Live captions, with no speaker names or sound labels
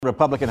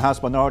Republican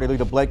House Minority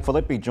Leader Blake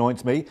Filippi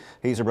joins me.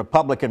 He's a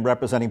Republican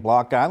representing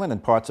Block Island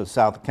and parts of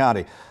South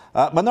County.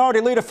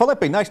 Minority Leader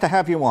Filippi, nice to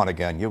have you on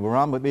again. You were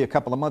on with me a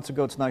couple of months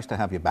ago. It's nice to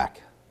have you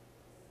back.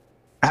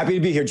 Happy to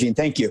be here, Gene.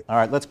 Thank you. All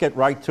right, let's get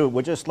right to it.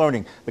 We're just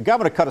learning. The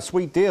governor cut a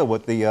sweet deal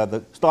with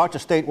the Georgia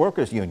State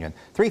Workers Union.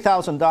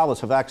 $3,000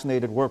 for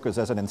vaccinated workers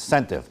as an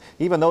incentive.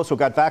 Even those who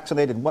got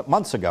vaccinated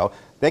months ago,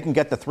 they can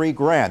get the $3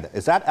 grand.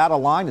 Is that out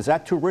of line? Is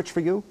that too rich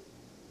for you?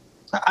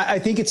 I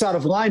think it's out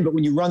of line, but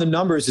when you run the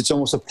numbers, it's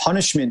almost a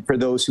punishment for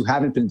those who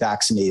haven't been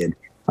vaccinated.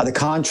 The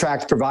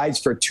contract provides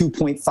for a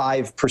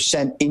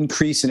 2.5%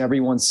 increase in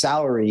everyone's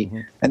salary,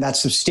 and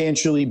that's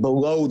substantially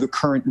below the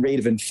current rate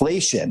of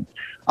inflation.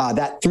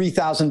 That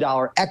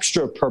 $3,000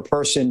 extra per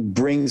person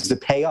brings the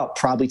pay up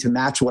probably to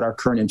match what our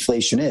current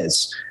inflation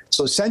is.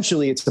 So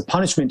essentially, it's the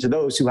punishment to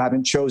those who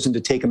haven't chosen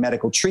to take a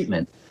medical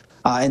treatment.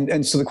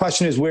 And so the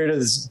question is, where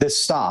does this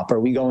stop? Are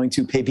we going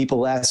to pay people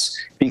less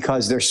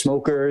because they're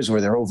smokers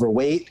or they're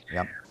overweight?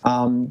 Yep.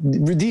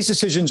 These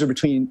decisions are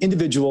between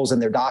individuals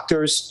and their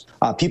doctors.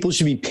 People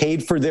should be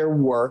paid for their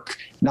work,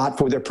 not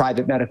for their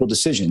private medical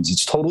decisions.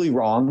 It's totally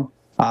wrong.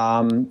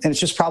 And it's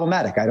just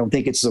problematic. I don't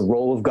think it's the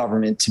role of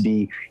government to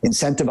be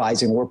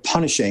incentivizing or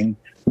punishing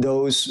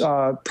those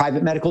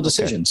private medical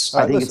decisions.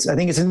 Okay. I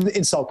think it's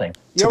insulting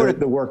to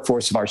the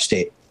workforce of our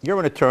state. You're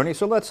an attorney,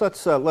 so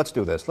let's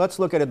do this. Let's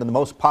look at it in the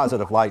most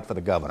positive light for the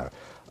governor.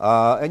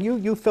 And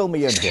you fill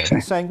me in here.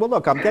 He's saying, well,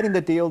 look, I'm getting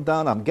the deal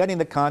done. I'm getting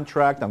the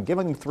contract. I'm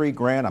giving them $3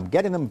 grand. I'm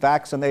getting them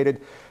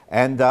vaccinated.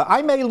 And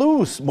I may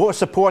lose more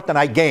support than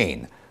I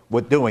gain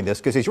with doing this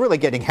because he's really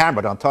getting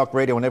hammered on talk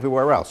radio and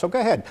everywhere else. So go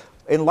ahead.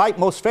 In light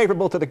most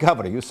favorable to the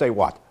governor, you say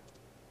what?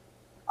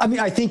 I mean,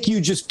 I think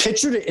you just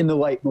pictured it in the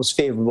light most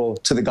favorable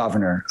to the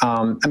governor.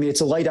 I mean,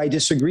 it's a light I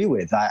disagree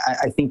with.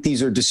 I think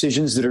these are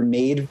decisions that are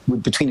made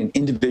between an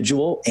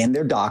individual and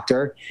their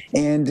doctor,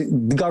 and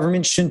the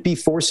government shouldn't be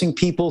forcing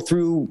people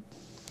through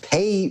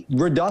pay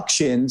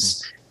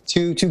reductions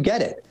to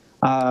get it.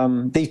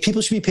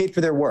 People should be paid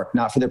for their work,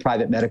 not for their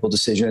private medical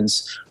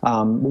decisions.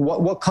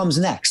 What comes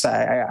next?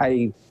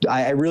 I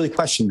really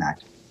question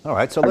that. All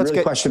right, so let's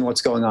question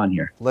what's going on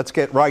here. Let's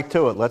get right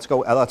to it. Let's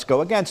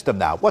go against him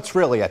now. What's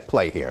really at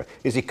play here?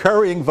 Is he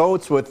currying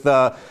votes with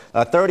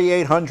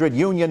 3,800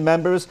 union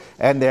members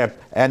and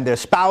their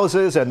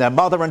spouses and their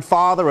mother and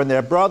father and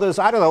their brothers?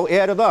 I don't know.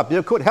 Add it up.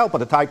 It could help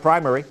in a tight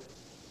primary.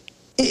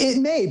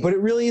 It may, but it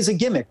really is a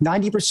gimmick.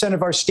 90%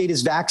 of our state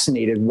is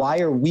vaccinated.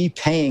 Why are we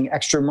paying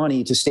extra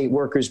money to state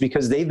workers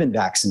because they've been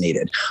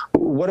vaccinated?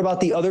 What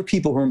about the other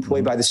people who are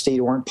employed by the state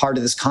who aren't part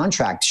of this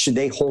contract? Should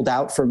they hold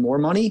out for more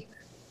money?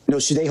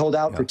 Should they hold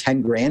out for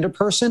 10 grand a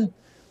person?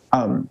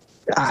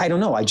 I don't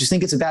know. I just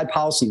think it's a bad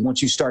policy.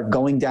 Once you start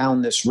going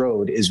down this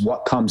road is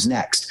what comes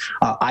next.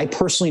 I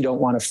personally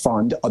don't want to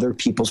fund other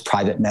people's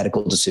private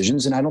medical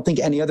decisions, and I don't think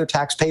any other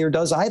taxpayer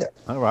does either.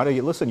 All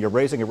right. Listen, you're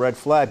raising a red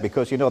flag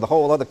because, the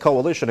whole other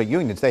coalition of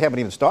unions, they haven't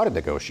even started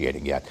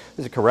negotiating yet.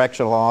 There's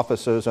correctional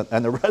officers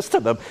and the rest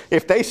of them.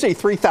 If they see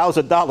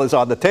 $3,000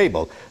 on the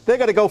table, they're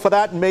going to go for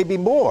that and maybe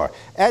more.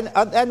 And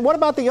what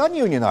about the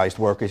ununionized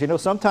workers?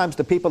 Sometimes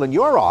the people in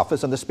your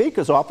office and the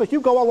speaker's office,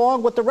 you go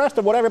along with the rest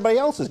of what everybody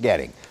else is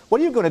getting. What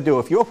are you going to do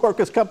if your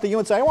workers come to you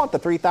and say, I want the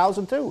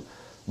 $3,000 too?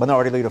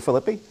 Minority Leader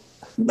Filippi?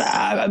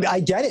 I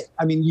get it.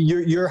 I mean,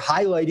 you're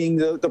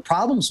highlighting the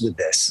problems with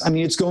this. I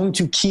mean, it's going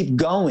to keep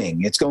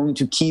going. It's going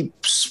to keep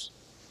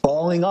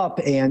falling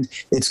up, and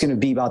it's going to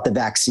be about the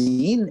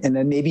vaccine. And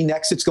then maybe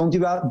next it's going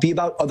to be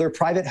about other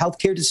private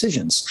healthcare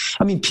decisions.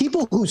 I mean,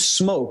 people who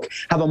smoke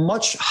have a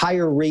much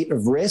higher rate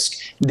of risk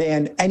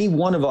than any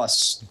one of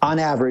us on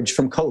average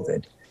from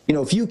COVID.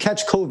 If you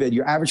catch COVID,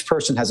 your average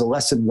person has a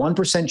less than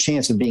 1%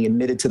 chance of being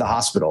admitted to the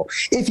hospital.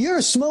 If you're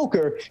a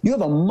smoker, you have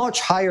a much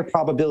higher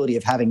probability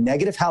of having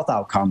negative health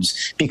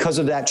outcomes because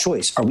of that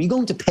choice. Are we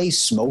going to pay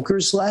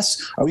smokers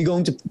less? Are we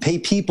going to pay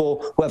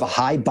people who have a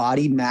high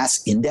body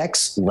mass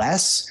index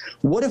less?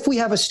 What if we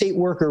have a state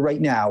worker right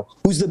now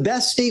who's the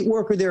best state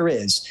worker there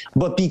is,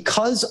 but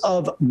because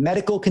of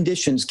medical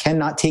conditions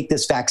cannot take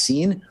this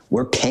vaccine,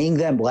 we're paying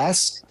them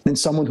less than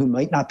someone who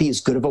might not be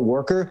as good of a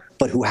worker,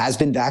 but who has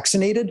been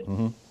vaccinated?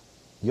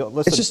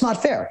 Listen, it's just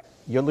not fair.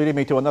 You're leading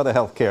me to another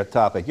healthcare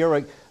topic.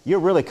 You're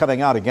really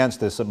coming out against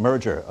this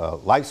merger,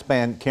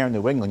 Lifespan Care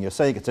New England. You're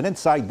saying it's an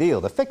inside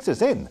deal. The fix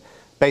is in,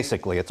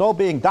 basically. It's all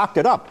being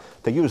doctored up,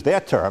 to use their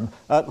term.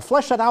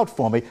 Flesh that out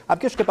for me. I've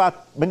just got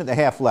about a minute and a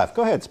half left.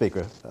 Go ahead,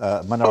 Speaker.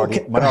 Minority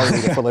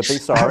Leader Filippi,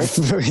 sorry.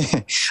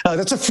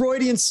 That's a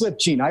Freudian slip,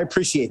 Gene. I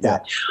appreciate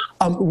that.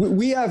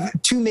 We have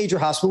two major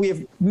hospitals. We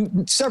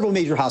have several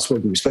major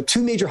hospital groups, but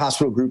two major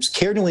hospital groups,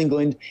 Care New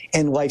England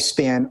and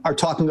Lifespan, are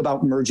talking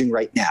about merging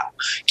right now.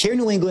 Care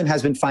New England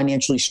has been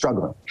financially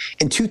struggling.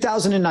 In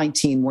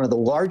 2019, one of the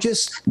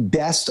largest,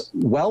 best,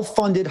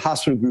 well-funded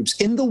hospital groups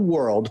in the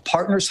world,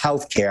 Partners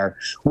Healthcare,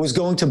 was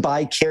going to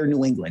buy Care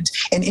New England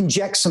and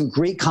inject some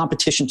great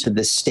competition to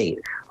this state.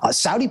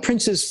 Saudi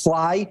princes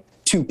fly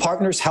to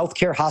Partners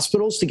Healthcare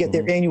hospitals to get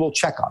their annual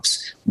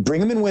checkups.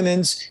 Brigham and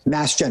Women's,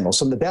 Mass General,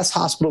 some of the best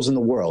hospitals in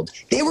the world.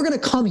 They were going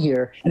to come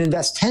here and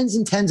invest tens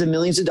and tens of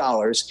millions of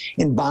dollars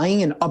in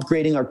buying and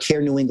upgrading our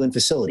Care New England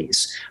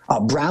facilities.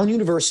 Brown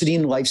University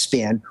and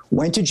Lifespan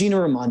went to Gina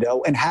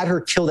Raimondo and had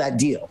her kill that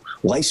deal.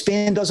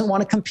 Lifespan doesn't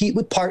want to compete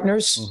with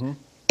Partners,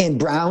 and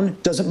Brown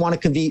doesn't want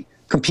to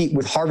compete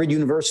with Harvard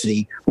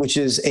University, which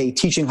is a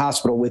teaching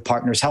hospital with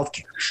Partners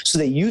Healthcare. So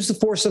they used the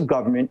force of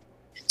government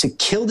to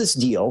kill this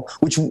deal,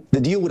 which the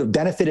deal would have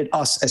benefited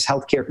us as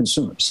healthcare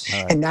consumers.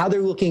 Right. And now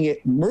they're looking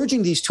at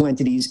merging these two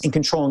entities and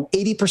controlling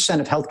 80%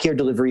 of healthcare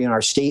delivery in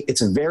our state.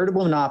 It's a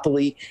veritable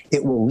monopoly.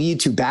 It will lead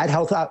to bad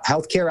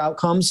healthcare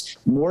outcomes,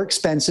 more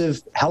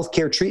expensive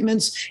healthcare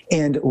treatments,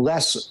 and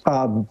less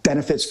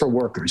benefits for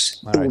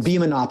workers. It will be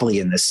a monopoly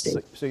in this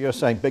state. So you're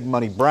saying Big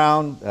Money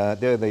Brown,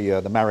 they're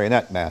the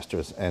marionette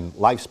masters, and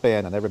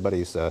Lifespan, and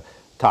everybody's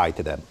tied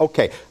to them.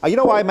 Okay. You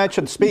know why I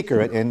mentioned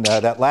Speaker in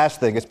that last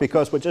thing? It's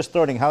because we're just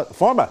learning how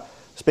former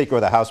Speaker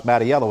of the House,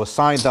 Mattiello, was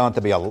signed on to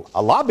be a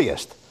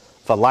lobbyist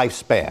for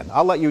Lifespan.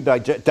 I'll let you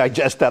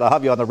digest that. I'll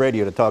have you on the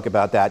radio to talk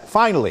about that.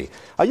 Finally,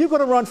 are you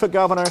going to run for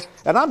governor?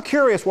 And I'm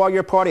curious why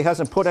your party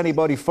hasn't put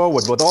anybody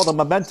forward with all the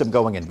momentum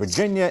going in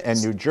Virginia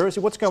and New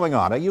Jersey. What's going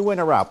on? Are you in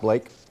or out,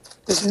 Blake?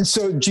 And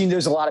so, Gene,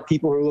 there's a lot of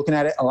people who are looking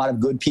at it, a lot of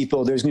good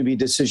people. There's going to be a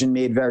decision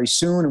made very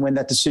soon. And when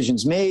that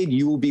decision's made,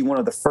 you will be one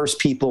of the first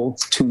people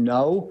to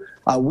know.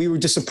 We were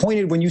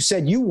disappointed when you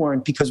said you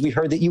weren't, because we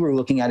heard that you were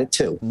looking at it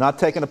too. Not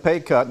taking a pay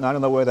cut, and I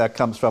don't know where that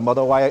comes from,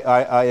 although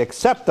I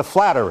accept the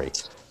flattery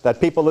that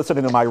people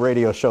listening to my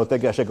radio show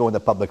think I should go into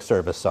public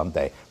service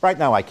someday. Right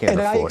now, I can't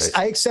afford it.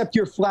 I accept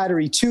your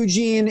flattery too,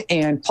 Gene,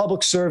 and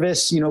public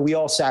service, we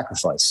all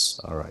sacrifice.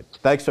 All right.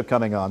 Thanks for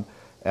coming on.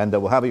 And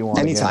we'll have you on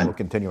anytime. Again. We'll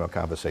continue our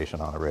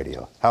conversation on the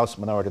radio. House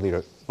Minority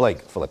Leader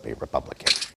Blake Filippi, Republican.